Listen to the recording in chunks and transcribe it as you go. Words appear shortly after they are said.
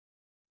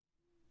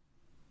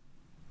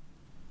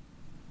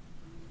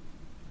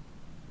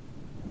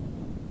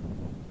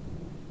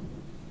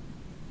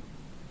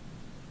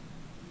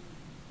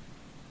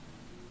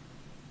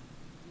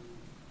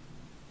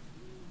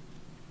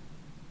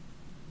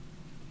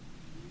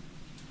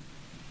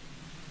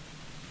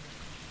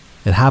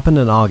It happened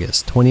in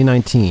August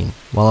 2019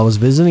 while I was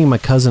visiting my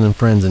cousin and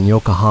friends in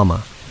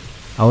Yokohama.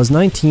 I was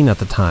 19 at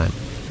the time.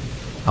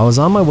 I was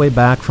on my way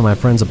back from my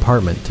friend's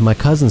apartment to my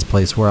cousin's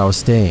place where I was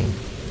staying.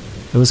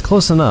 It was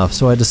close enough,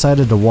 so I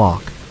decided to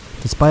walk,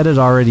 despite it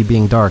already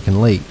being dark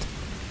and late.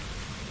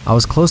 I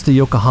was close to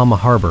Yokohama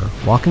Harbor,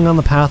 walking on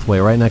the pathway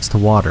right next to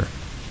water.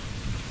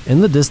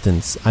 In the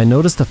distance, I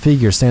noticed a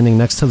figure standing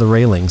next to the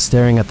railing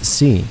staring at the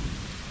sea.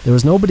 There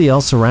was nobody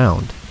else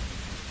around.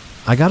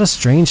 I got a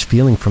strange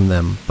feeling from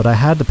them, but I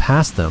had to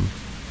pass them.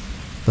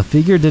 The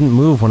figure didn't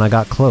move when I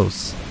got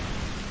close.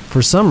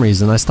 For some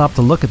reason, I stopped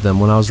to look at them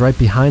when I was right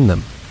behind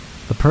them.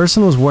 The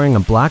person was wearing a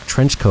black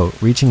trench coat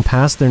reaching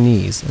past their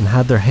knees and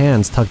had their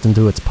hands tucked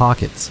into its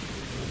pockets.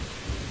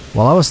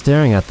 While I was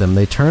staring at them,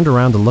 they turned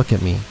around to look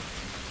at me.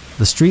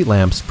 The street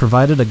lamps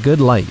provided a good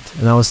light,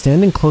 and I was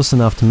standing close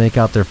enough to make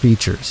out their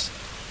features.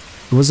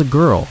 It was a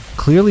girl,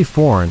 clearly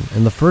foreign,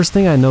 and the first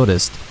thing I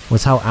noticed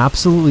was how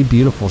absolutely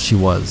beautiful she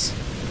was.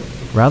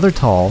 Rather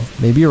tall,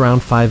 maybe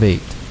around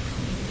 5'8",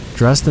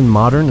 dressed in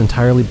modern,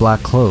 entirely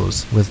black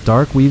clothes, with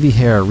dark weavy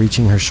hair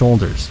reaching her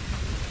shoulders.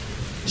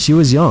 She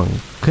was young,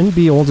 couldn't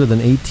be older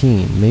than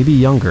 18, maybe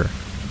younger.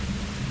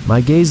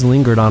 My gaze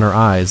lingered on her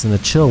eyes and a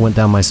chill went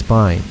down my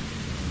spine.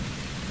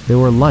 They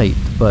were light,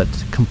 but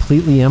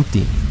completely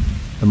empty,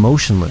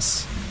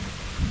 emotionless.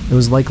 It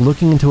was like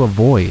looking into a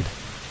void.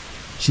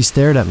 She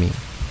stared at me.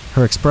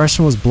 Her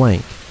expression was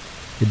blank.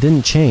 It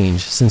didn't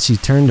change since she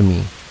turned to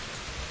me.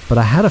 But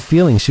I had a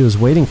feeling she was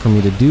waiting for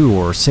me to do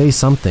or say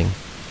something.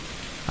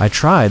 I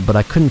tried, but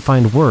I couldn't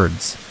find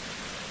words.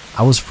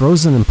 I was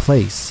frozen in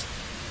place.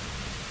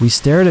 We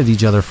stared at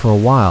each other for a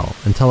while,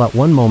 until at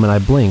one moment I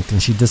blinked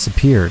and she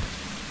disappeared.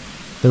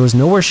 There was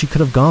nowhere she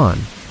could have gone,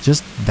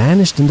 just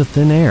vanished into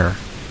thin air.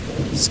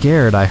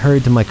 Scared, I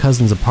hurried to my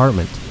cousin's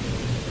apartment.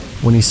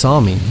 When he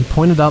saw me, he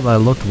pointed out that I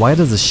looked white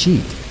as a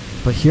sheet,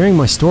 but hearing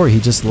my story, he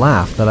just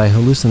laughed that I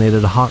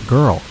hallucinated a hot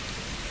girl.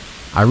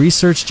 I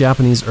researched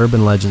Japanese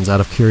urban legends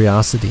out of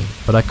curiosity,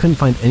 but I couldn't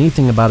find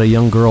anything about a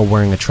young girl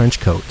wearing a trench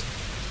coat.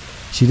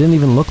 She didn't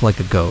even look like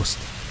a ghost.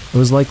 It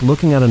was like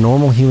looking at a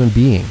normal human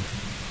being.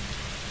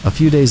 A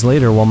few days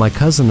later, while my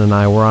cousin and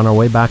I were on our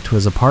way back to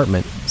his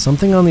apartment,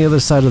 something on the other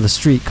side of the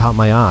street caught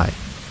my eye.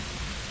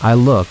 I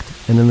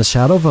looked, and in the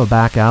shadow of a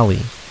back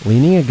alley,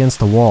 leaning against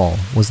the wall,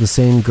 was the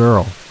same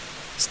girl,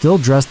 still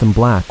dressed in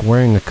black,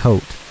 wearing a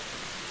coat.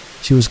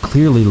 She was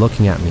clearly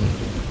looking at me.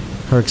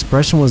 Her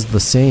expression was the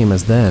same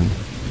as then,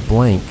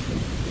 blank,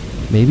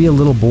 maybe a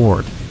little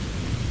bored.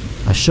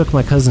 I shook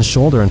my cousin's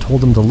shoulder and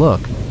told him to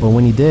look, but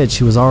when he did,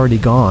 she was already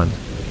gone,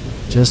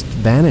 just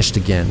vanished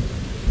again.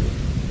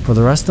 For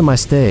the rest of my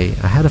stay,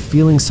 I had a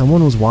feeling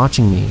someone was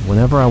watching me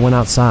whenever I went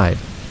outside,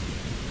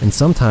 and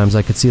sometimes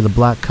I could see the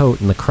black coat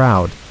in the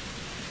crowd.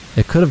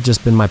 It could have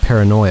just been my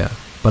paranoia,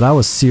 but I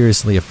was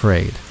seriously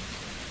afraid.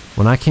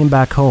 When I came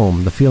back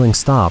home, the feeling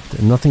stopped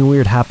and nothing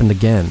weird happened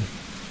again.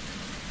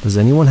 Does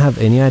anyone have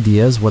any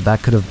ideas what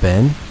that could have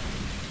been?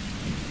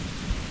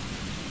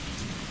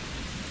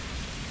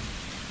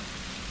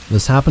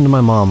 This happened to my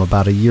mom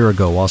about a year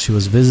ago while she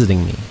was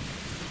visiting me.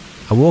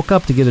 I woke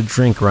up to get a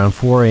drink around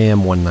 4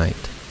 a.m. one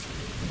night.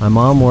 My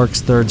mom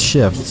works third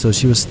shift, so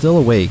she was still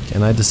awake,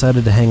 and I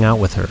decided to hang out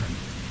with her.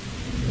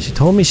 She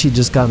told me she'd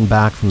just gotten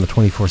back from the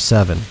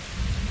 24/7.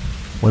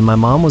 When my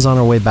mom was on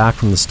her way back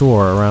from the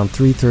store around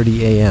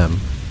 3:30 a.m.,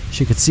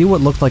 she could see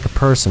what looked like a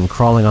person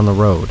crawling on the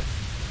road.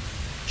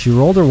 She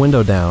rolled her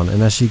window down,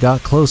 and as she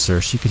got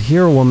closer, she could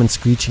hear a woman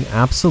screeching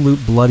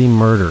absolute bloody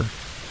murder.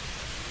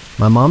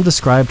 My mom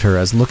described her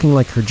as looking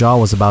like her jaw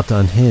was about to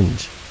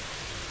unhinge.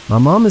 My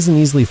mom isn't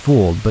easily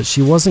fooled, but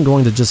she wasn't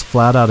going to just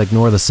flat out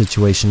ignore the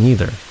situation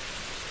either.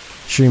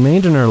 She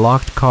remained in her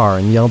locked car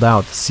and yelled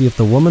out to see if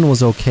the woman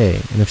was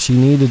okay and if she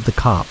needed the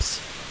cops.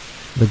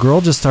 The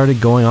girl just started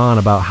going on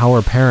about how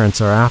her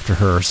parents are after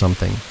her or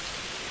something.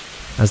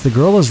 As the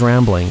girl is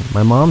rambling,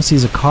 my mom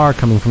sees a car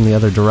coming from the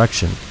other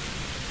direction.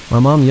 My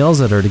mom yells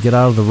at her to get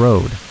out of the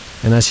road,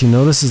 and as she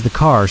notices the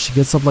car, she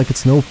gets up like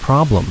it's no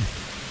problem.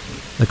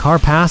 The car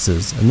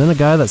passes, and then a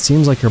guy that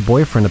seems like her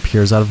boyfriend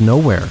appears out of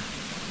nowhere.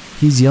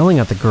 He's yelling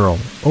at the girl,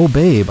 "Oh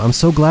babe, I'm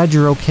so glad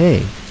you're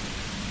okay."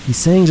 He's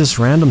saying just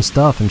random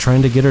stuff and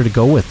trying to get her to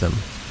go with him.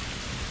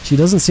 She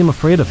doesn't seem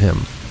afraid of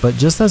him, but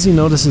just as he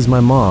notices my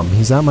mom,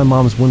 he's at my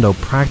mom's window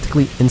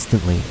practically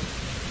instantly.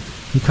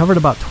 He covered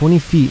about 20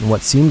 feet in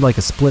what seemed like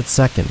a split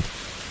second.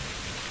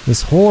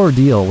 This whole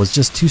ordeal was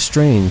just too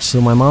strange,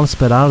 so my mom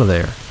sped out of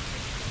there.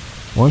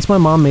 Once my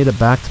mom made it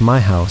back to my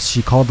house,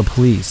 she called the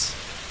police.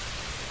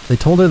 They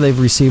told her they've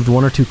received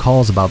 1 or 2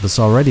 calls about this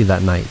already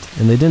that night,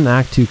 and they didn't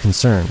act too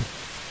concerned.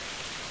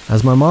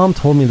 As my mom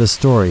told me this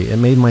story, it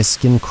made my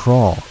skin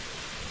crawl.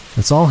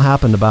 This all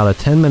happened about a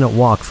 10-minute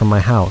walk from my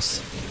house.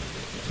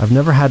 I've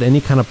never had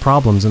any kind of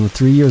problems in the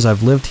 3 years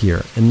I've lived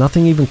here, and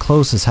nothing even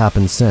close has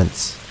happened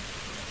since.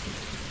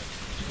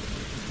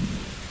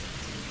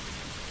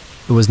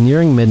 It was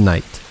nearing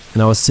midnight,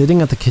 and I was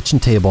sitting at the kitchen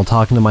table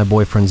talking to my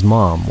boyfriend's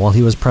mom while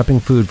he was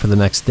prepping food for the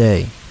next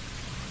day.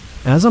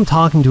 As I'm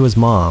talking to his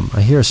mom,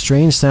 I hear a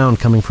strange sound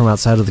coming from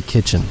outside of the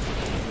kitchen.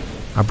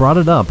 I brought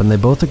it up and they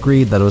both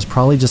agreed that it was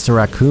probably just a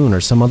raccoon or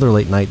some other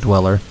late night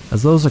dweller,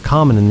 as those are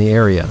common in the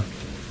area.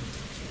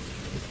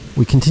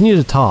 We continue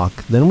to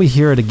talk, then we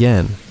hear it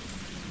again,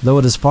 though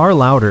it is far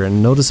louder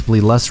and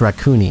noticeably less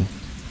raccoony.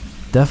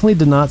 Definitely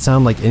did not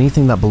sound like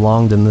anything that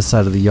belonged in this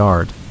side of the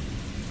yard.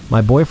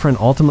 My boyfriend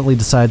ultimately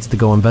decides to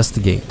go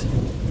investigate.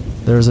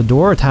 There is a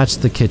door attached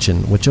to the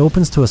kitchen, which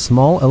opens to a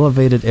small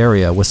elevated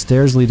area with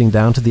stairs leading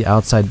down to the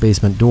outside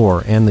basement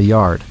door and the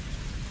yard.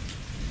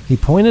 He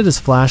pointed his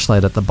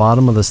flashlight at the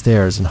bottom of the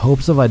stairs in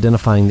hopes of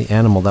identifying the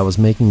animal that was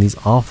making these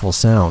awful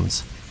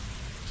sounds.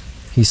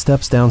 He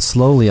steps down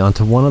slowly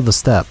onto one of the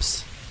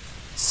steps.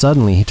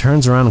 Suddenly, he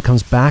turns around and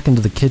comes back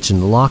into the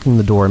kitchen, locking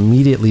the door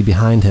immediately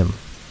behind him.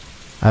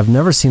 I have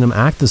never seen him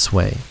act this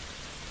way.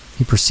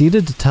 He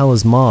proceeded to tell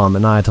his mom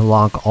and I to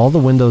lock all the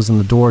windows and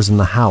the doors in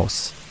the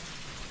house.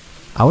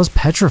 I was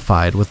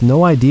petrified with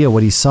no idea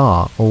what he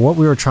saw or what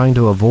we were trying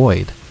to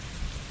avoid.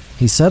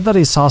 He said that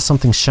he saw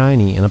something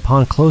shiny and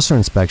upon closer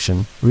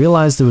inspection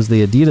realized it was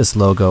the Adidas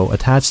logo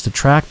attached to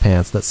track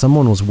pants that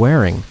someone was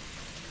wearing.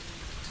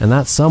 And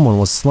that someone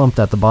was slumped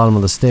at the bottom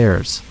of the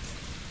stairs.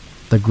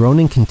 The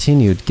groaning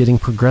continued, getting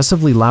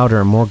progressively louder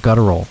and more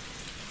guttural.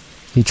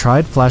 He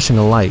tried flashing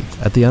a light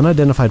at the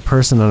unidentified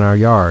person in our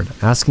yard,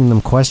 asking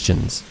them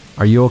questions.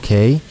 Are you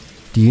okay?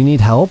 Do you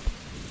need help?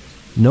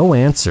 No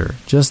answer,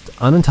 just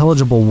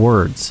unintelligible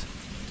words.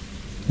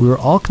 We were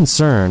all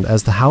concerned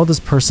as to how this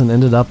person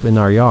ended up in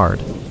our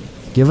yard,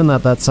 given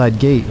that that side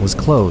gate was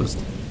closed.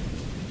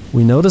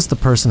 We noticed the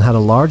person had a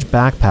large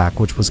backpack,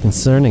 which was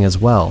concerning as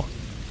well.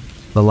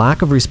 The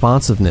lack of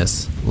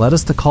responsiveness led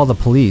us to call the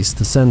police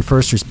to send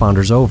first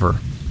responders over.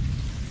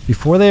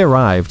 Before they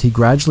arrived, he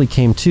gradually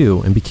came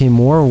to and became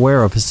more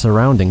aware of his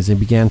surroundings and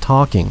began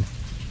talking,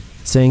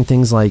 saying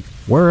things like,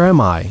 "Where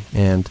am I?"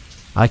 and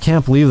 "I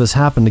can't believe this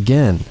happened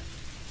again,"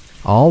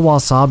 all while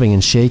sobbing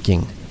and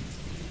shaking.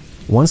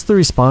 Once the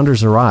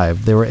responders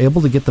arrived, they were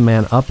able to get the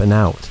man up and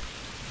out.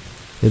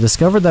 They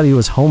discovered that he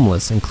was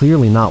homeless and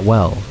clearly not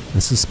well,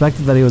 and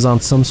suspected that he was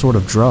on some sort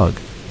of drug.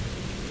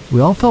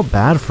 We all felt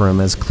bad for him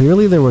as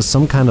clearly there was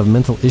some kind of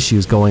mental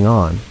issues going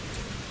on.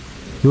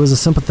 He was a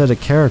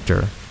sympathetic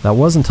character. That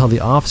was until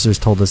the officers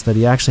told us that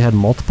he actually had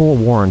multiple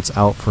warrants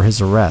out for his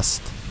arrest.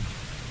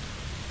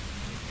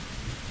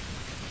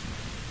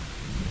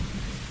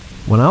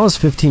 When I was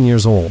 15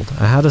 years old,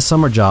 I had a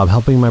summer job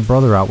helping my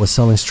brother out with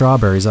selling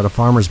strawberries at a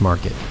farmer's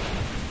market.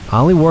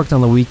 I only worked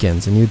on the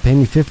weekends and he would pay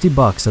me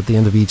 $50 at the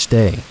end of each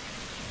day.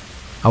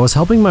 I was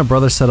helping my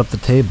brother set up the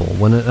table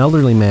when an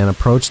elderly man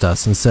approached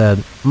us and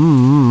said,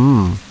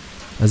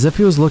 as if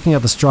he was looking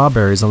at the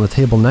strawberries on the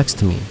table next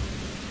to me.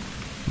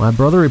 My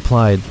brother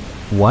replied,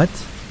 "What?"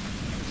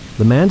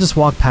 The man just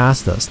walked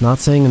past us, not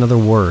saying another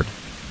word.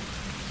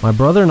 My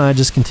brother and I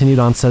just continued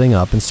on setting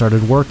up and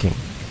started working.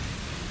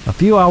 A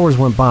few hours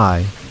went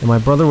by, and my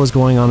brother was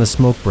going on his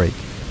smoke break.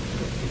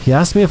 He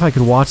asked me if I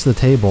could watch the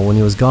table when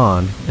he was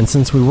gone, and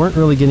since we weren't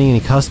really getting any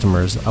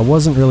customers, I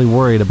wasn't really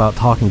worried about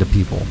talking to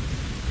people.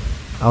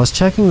 I was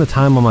checking the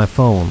time on my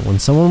phone when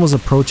someone was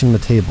approaching the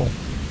table.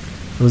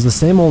 It was the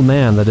same old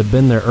man that had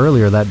been there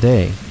earlier that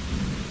day.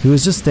 He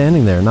was just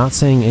standing there, not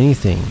saying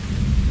anything.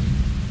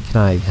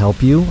 "Can I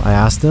help you?" I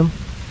asked him.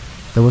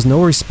 There was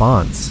no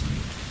response.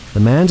 The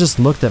man just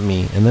looked at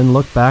me and then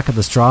looked back at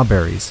the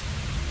strawberries.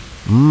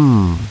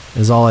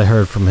 Is all I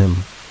heard from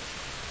him.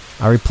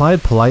 I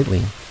replied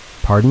politely,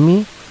 "Pardon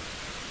me?"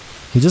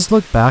 He just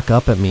looked back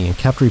up at me and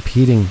kept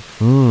repeating,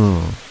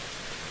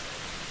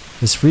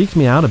 This freaked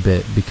me out a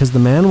bit because the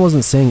man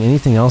wasn't saying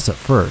anything else at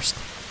first.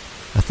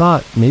 I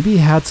thought maybe he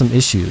had some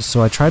issues,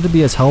 so I tried to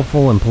be as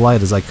helpful and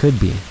polite as I could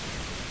be.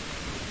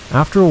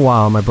 After a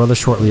while, my brother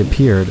shortly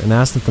appeared and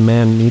asked if the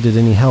man needed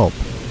any help.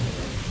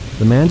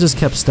 The man just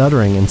kept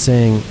stuttering and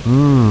saying,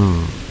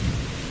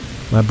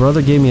 My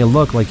brother gave me a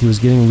look like he was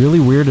getting really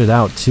weirded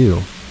out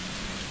too.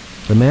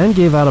 The man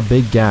gave out a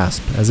big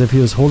gasp, as if he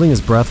was holding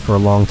his breath for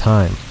a long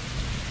time.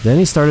 Then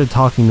he started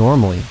talking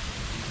normally.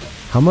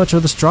 "How much are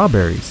the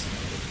strawberries?"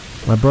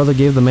 My brother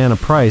gave the man a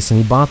price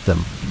and he bought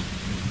them.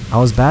 I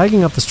was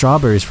bagging up the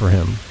strawberries for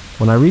him.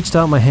 When I reached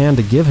out my hand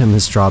to give him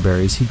his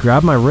strawberries, he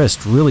grabbed my wrist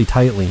really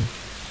tightly.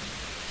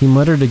 He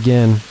muttered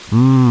again,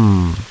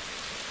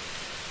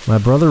 My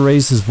brother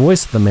raised his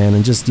voice at the man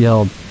and just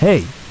yelled,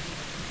 "Hey!"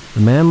 The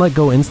man let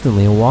go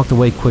instantly and walked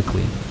away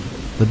quickly.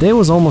 The day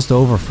was almost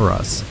over for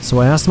us, so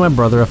I asked my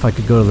brother if I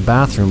could go to the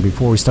bathroom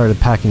before we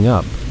started packing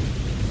up.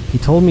 He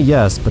told me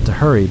yes, but to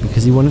hurry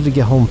because he wanted to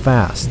get home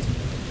fast.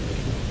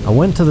 I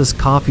went to this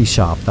coffee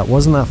shop that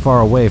wasn't that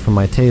far away from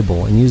my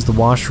table and used the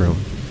washroom.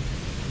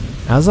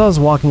 As I was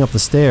walking up the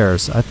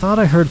stairs, I thought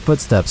I heard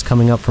footsteps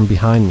coming up from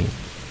behind me.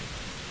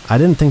 I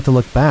didn't think to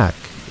look back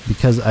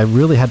because I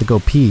really had to go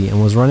pee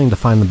and was running to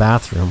find the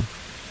bathroom.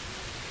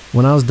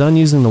 When I was done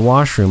using the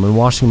washroom and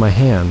washing my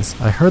hands,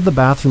 I heard the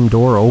bathroom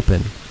door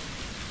open.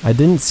 I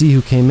didn't see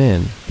who came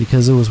in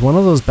because it was one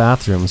of those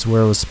bathrooms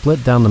where it was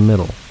split down the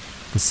middle.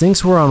 The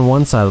sinks were on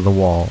one side of the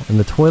wall and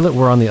the toilet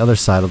were on the other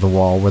side of the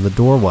wall where the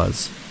door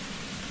was.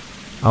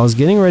 I was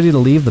getting ready to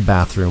leave the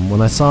bathroom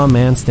when I saw a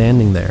man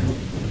standing there.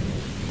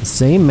 the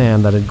same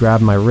man that had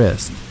grabbed my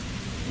wrist.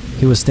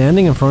 He was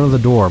standing in front of the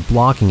door,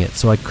 blocking it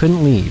so I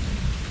couldn't leave.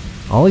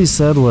 All he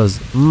said was,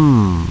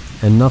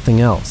 and nothing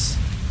else.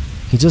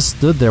 He just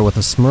stood there with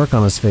a smirk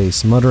on his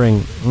face,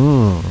 muttering,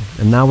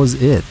 and that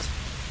was it.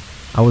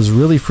 I was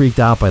really freaked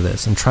out by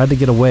this and tried to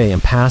get away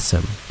and pass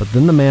him, but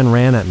then the man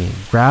ran at me,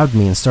 grabbed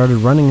me, and started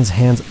running his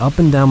hands up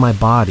and down my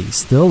body,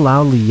 still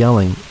loudly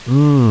yelling,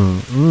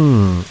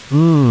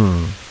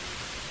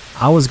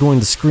 I was going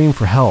to scream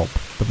for help,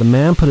 but the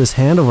man put his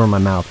hand over my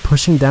mouth,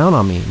 pushing down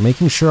on me,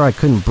 making sure I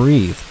couldn't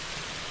breathe.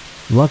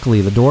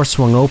 Luckily, the door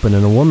swung open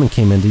and a woman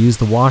came in to use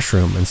the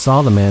washroom and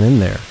saw the man in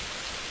there.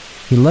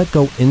 He let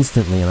go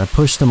instantly and I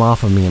pushed him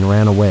off of me and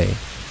ran away.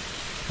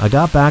 I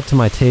got back to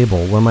my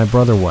table where my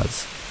brother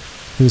was.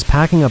 He was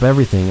packing up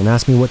everything and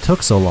asked me what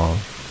took so long.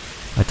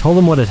 I told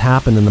him what had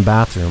happened in the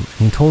bathroom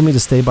and he told me to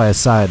stay by his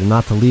side and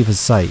not to leave his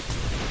sight.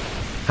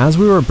 As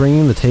we were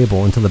bringing the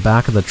table into the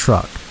back of the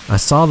truck, I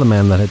saw the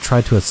man that had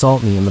tried to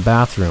assault me in the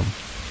bathroom.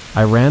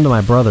 I ran to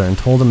my brother and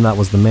told him that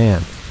was the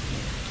man.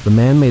 The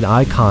man made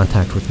eye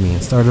contact with me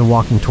and started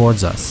walking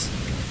towards us.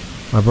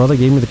 My brother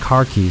gave me the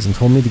car keys and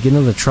told me to get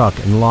into the truck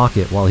and lock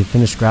it while he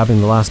finished grabbing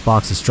the last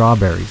box of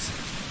strawberries.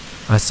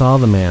 I saw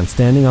the man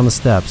standing on the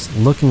steps,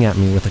 looking at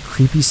me with a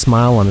creepy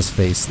smile on his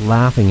face,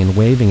 laughing and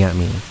waving at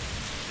me.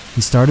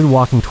 He started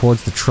walking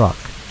towards the truck.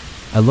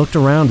 I looked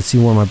around to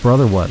see where my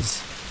brother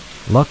was.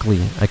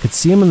 Luckily, I could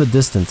see him in the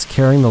distance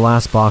carrying the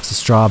last box of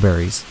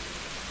strawberries.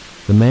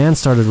 The man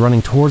started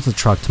running towards the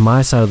truck to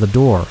my side of the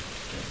door.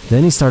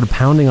 Then he started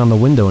pounding on the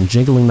window and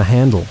jiggling the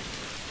handle.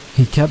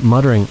 He kept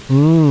muttering,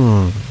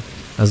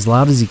 as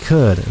loud as he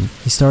could, and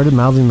he started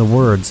mouthing the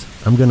words,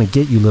 "I'm gonna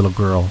get you, little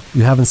girl.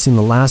 You haven't seen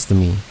the last of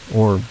me,"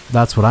 or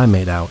that's what I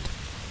made out,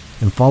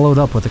 and followed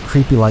up with a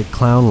creepy-like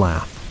clown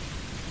laugh.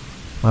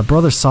 My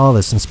brother saw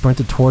this and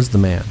sprinted towards the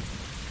man.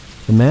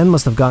 The man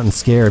must have gotten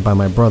scared by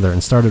my brother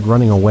and started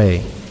running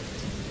away.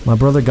 My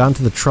brother got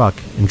into the truck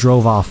and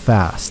drove off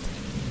fast.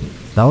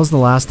 That was the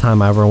last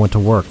time I ever went to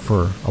work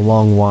for a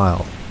long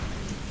while.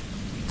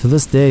 To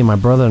this day, my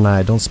brother and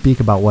I don't speak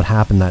about what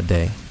happened that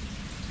day.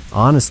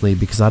 Honestly,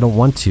 because I don't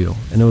want to,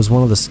 and it was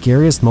one of the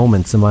scariest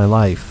moments in my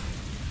life.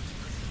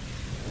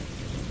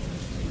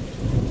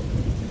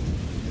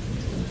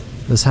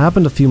 This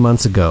happened a few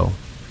months ago.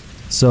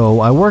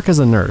 So, I work as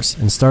a nurse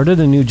and started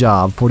a new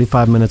job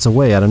 45 minutes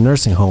away at a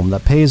nursing home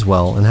that pays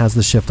well and has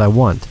the shift I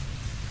want.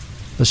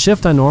 The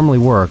shift I normally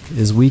work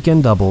is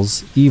weekend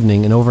doubles,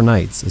 evening, and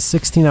overnights, a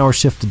 16-hour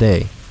shift a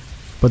day.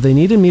 But they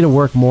needed me to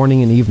work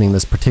morning and evening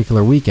this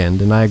particular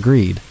weekend, and I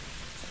agreed.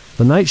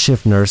 The night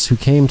shift nurse who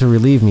came to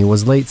relieve me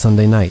was late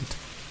Sunday night.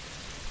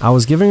 I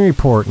was giving a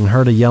report and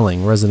heard a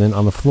yelling resident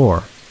on the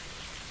floor.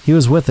 He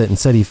was with it and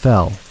said he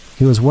fell.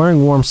 He was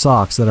wearing warm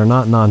socks that are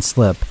not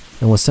non-slip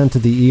and was sent to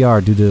the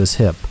ER due to his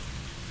hip.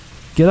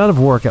 Get out of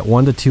work at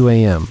 1 to 2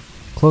 a.m.,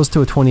 close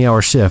to a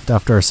 20-hour shift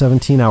after a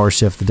 17-hour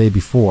shift the day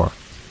before.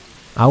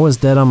 I was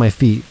dead on my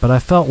feet, but I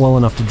felt well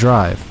enough to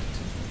drive.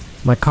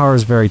 My car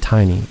is very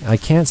tiny, I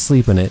can't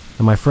sleep in it,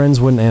 and my friends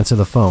wouldn't answer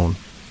the phone.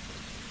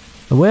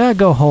 The way I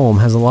go home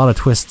has a lot of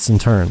twists and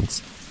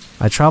turns.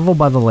 I travel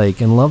by the lake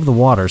and love the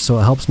water, so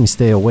it helps me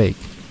stay awake.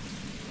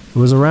 It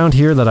was around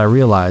here that I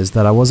realized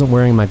that I wasn't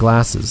wearing my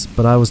glasses,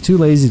 but I was too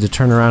lazy to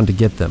turn around to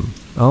get them.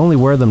 I only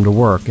wear them to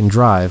work and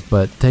drive,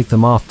 but take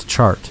them off to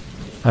chart.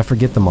 I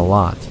forget them a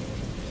lot.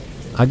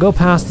 I go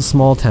past the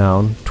small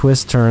town,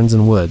 twists, turns,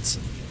 and woods,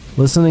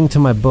 listening to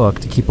my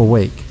book to keep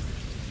awake.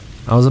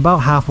 I was about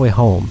halfway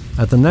home.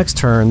 At the next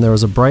turn, there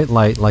was a bright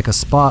light like a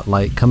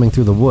spotlight coming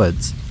through the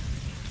woods.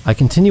 I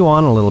continue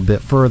on a little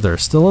bit further,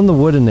 still in the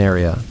wooden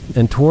area,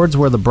 and towards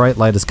where the bright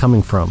light is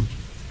coming from.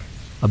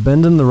 A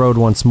bend in the road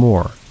once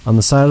more, on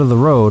the side of the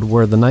road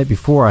where the night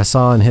before I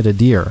saw and hit a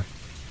deer.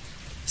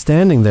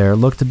 Standing there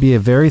looked to be a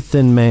very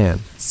thin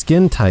man,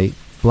 skin tight,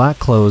 black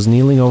clothes,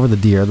 kneeling over the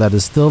deer that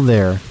is still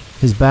there.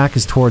 His back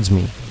is towards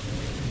me.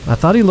 I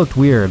thought he looked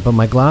weird, but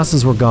my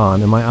glasses were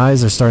gone and my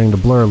eyes are starting to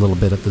blur a little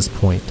bit at this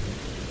point.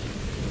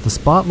 The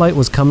spotlight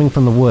was coming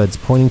from the woods,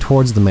 pointing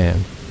towards the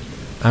man.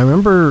 I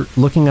remember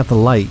looking at the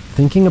light,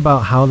 thinking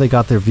about how they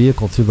got their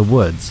vehicle through the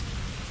woods.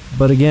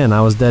 But again,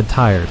 I was dead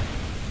tired.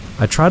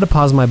 I try to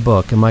pause my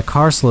book and my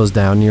car slows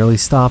down, nearly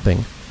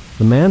stopping.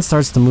 The man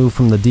starts to move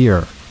from the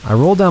deer. I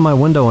roll down my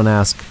window and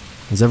ask,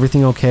 "Is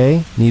everything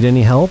okay? Need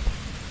any help?"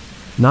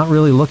 Not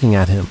really looking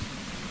at him.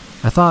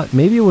 I thought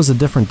maybe it was a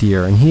different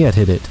deer and he had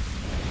hit it.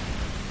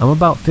 I'm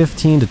about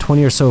 15 to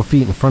 20 or so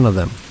feet in front of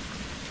them.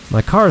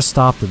 My car is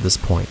stopped at this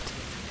point.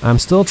 I'm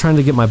still trying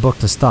to get my book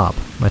to stop.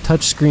 My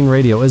touchscreen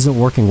radio isn't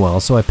working well,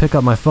 so I pick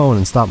up my phone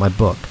and stop my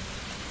book.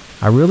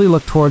 I really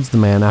look towards the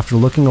man after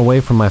looking away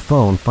from my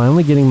phone,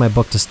 finally getting my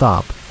book to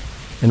stop,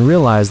 and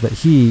realize that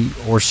he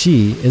or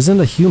she isn't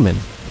a human.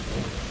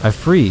 I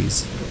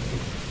freeze.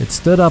 It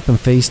stood up and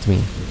faced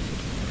me.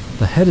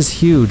 The head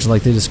is huge,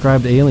 like they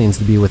described aliens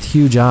to be, with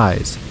huge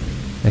eyes.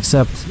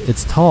 Except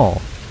it's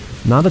tall,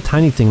 not a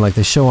tiny thing like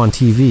they show on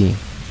TV.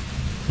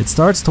 It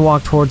starts to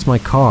walk towards my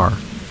car.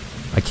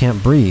 I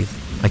can't breathe.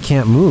 I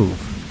can't move.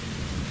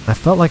 I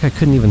felt like I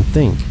couldn't even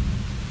think.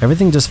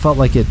 Everything just felt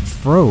like it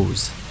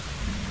froze.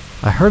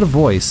 I heard a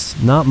voice,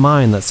 not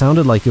mine, that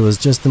sounded like it was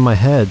just in my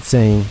head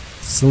saying,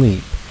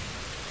 "Sleep."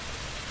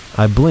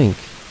 I blink.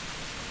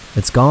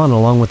 It's gone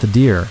along with the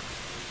deer.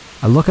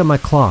 I look at my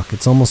clock.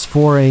 It's almost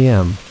 4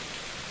 a.m.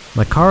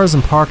 My car is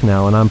in park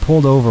now and I'm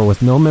pulled over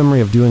with no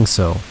memory of doing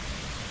so.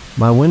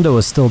 My window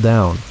is still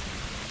down.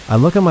 I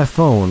look at my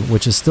phone,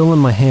 which is still in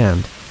my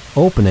hand,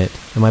 open it,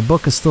 and my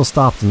book is still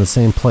stopped in the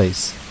same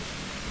place.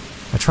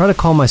 I try to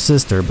call my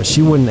sister, but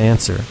she wouldn't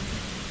answer.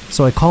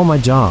 So I call my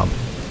job.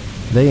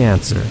 They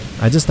answer.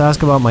 I just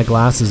ask about my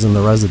glasses and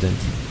the resident.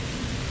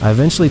 I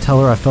eventually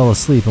tell her I fell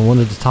asleep and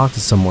wanted to talk to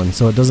someone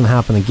so it doesn't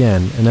happen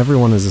again and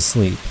everyone is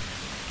asleep.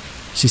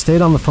 She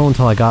stayed on the phone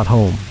till I got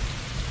home.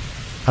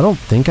 I don't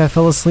think I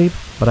fell asleep,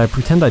 but I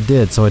pretend I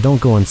did so I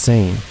don't go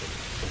insane.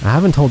 I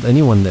haven't told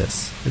anyone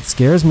this. It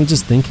scares me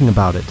just thinking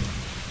about it.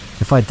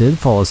 If I did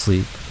fall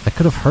asleep, I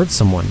could have hurt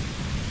someone.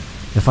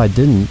 If I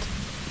didn't,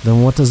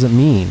 then what does it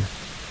mean?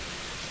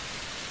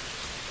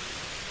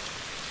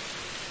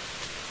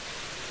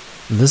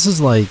 This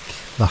is like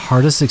the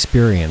hardest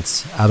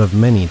experience out of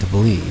many to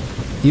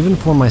believe, even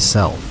for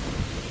myself.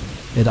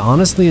 It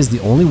honestly is the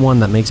only one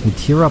that makes me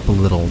tear up a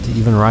little to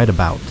even write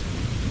about.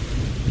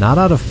 Not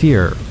out of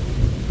fear,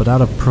 but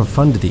out of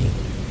profundity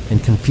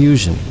and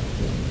confusion.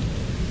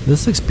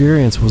 This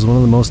experience was one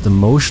of the most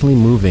emotionally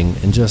moving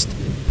and just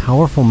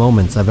powerful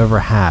moments I've ever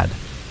had.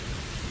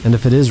 And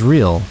if it is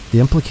real, the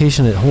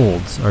implication it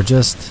holds are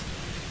just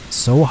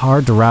so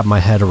hard to wrap my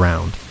head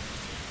around.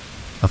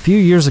 A few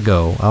years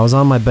ago, I was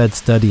on my bed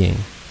studying.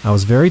 I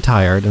was very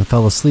tired and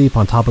fell asleep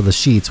on top of the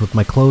sheets with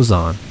my clothes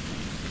on.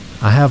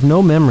 I have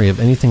no memory of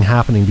anything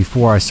happening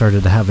before I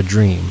started to have a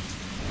dream.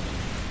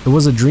 It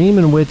was a dream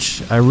in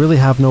which I really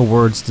have no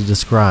words to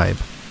describe.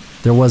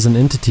 There was an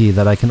entity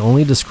that I can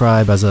only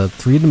describe as a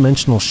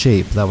three-dimensional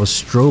shape that was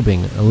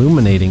strobing,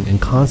 illuminating,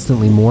 and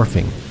constantly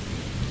morphing.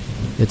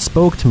 It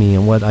spoke to me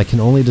in what I can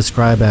only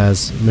describe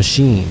as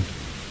machine.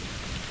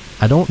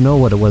 I don't know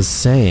what it was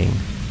saying,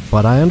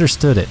 but I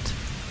understood it.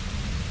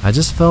 I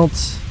just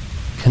felt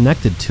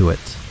connected to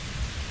it.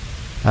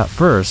 At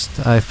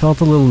first, I felt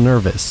a little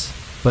nervous,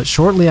 but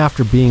shortly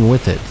after being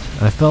with it,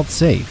 I felt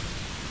safe.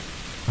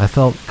 I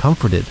felt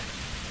comforted.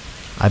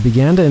 I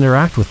began to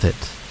interact with it,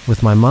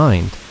 with my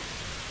mind.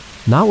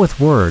 Not with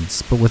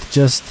words, but with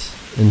just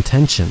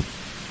intention.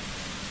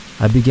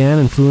 I began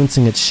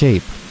influencing its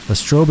shape, the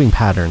strobing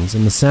patterns,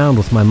 and the sound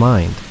with my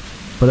mind.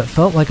 But it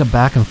felt like a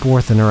back and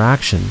forth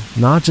interaction,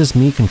 not just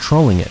me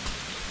controlling it,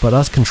 but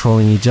us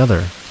controlling each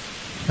other.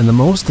 And the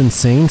most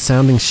insane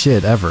sounding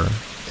shit ever,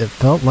 it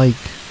felt like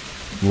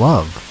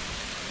love.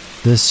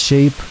 This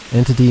shape,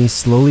 entity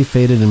slowly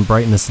faded in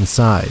brightness and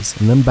size,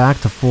 and then back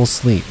to full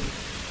sleep.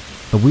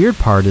 The weird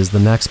part is the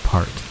next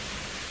part.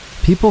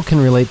 People can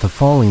relate to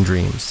falling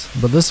dreams,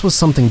 but this was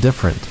something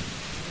different.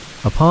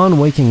 Upon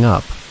waking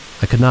up,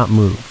 I could not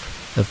move.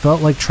 It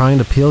felt like trying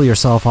to peel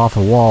yourself off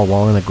a wall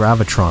while in a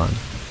gravitron,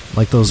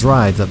 like those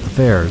rides at the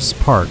fairs,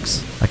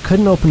 parks. I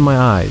couldn't open my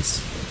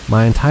eyes.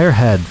 My entire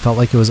head felt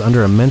like it was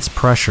under immense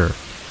pressure.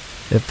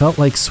 It felt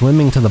like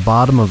swimming to the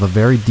bottom of a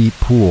very deep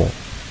pool.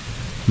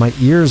 My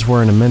ears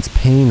were in immense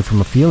pain from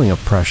a feeling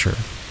of pressure.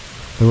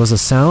 There was a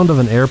sound of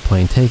an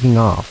airplane taking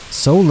off,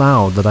 so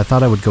loud that I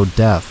thought I would go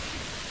deaf.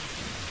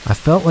 I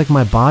felt like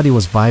my body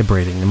was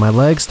vibrating and my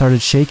legs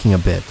started shaking a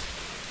bit.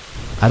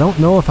 I don't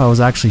know if I was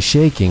actually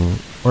shaking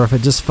or if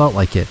it just felt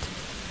like it.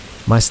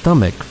 My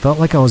stomach felt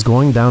like I was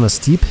going down a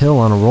steep hill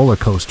on a roller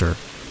coaster.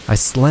 I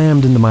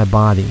slammed into my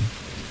body.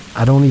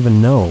 I don't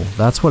even know.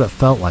 That's what it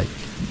felt like.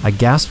 I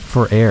gasped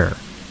for air,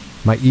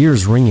 my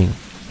ears ringing.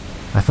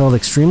 I felt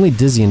extremely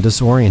dizzy and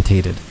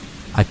disorientated.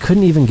 I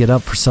couldn't even get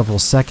up for several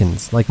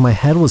seconds, like my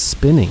head was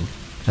spinning,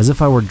 as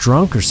if I were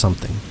drunk or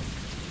something.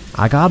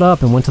 I got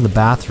up and went to the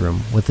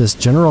bathroom with this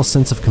general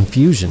sense of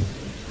confusion.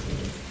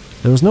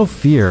 There was no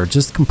fear,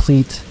 just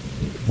complete,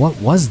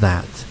 what was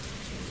that?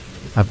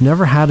 I've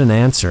never had an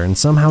answer and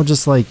somehow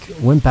just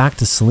went back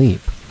to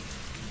sleep.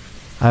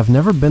 I've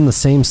never been the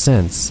same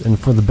since, and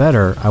for the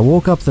better, I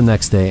woke up the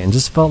next day and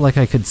just felt like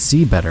I could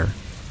see better.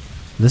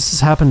 This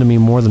has happened to me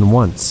more than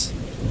once.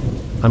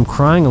 I'm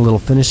crying a little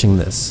finishing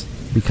this,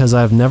 because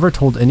I've never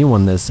told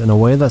anyone this in a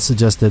way that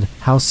suggested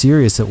how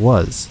serious it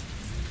was.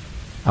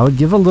 I would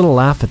give a little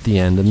laugh at the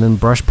end and then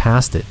brush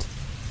past it.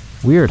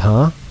 Weird,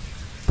 huh?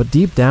 But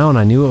deep down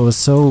I knew it was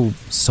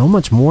so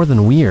much more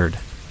than weird.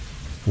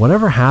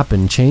 Whatever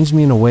happened changed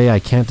me in a way I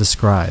can't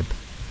describe.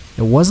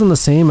 It wasn't the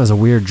same as a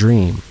weird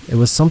dream. It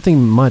was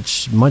something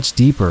much, much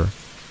deeper.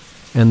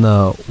 And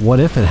the what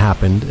if it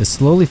happened is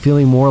slowly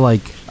feeling more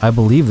like I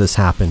believe this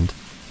happened.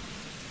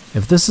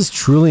 If this is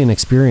truly an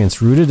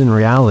experience rooted in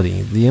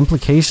reality, the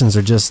implications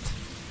are just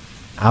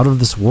out of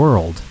this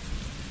world.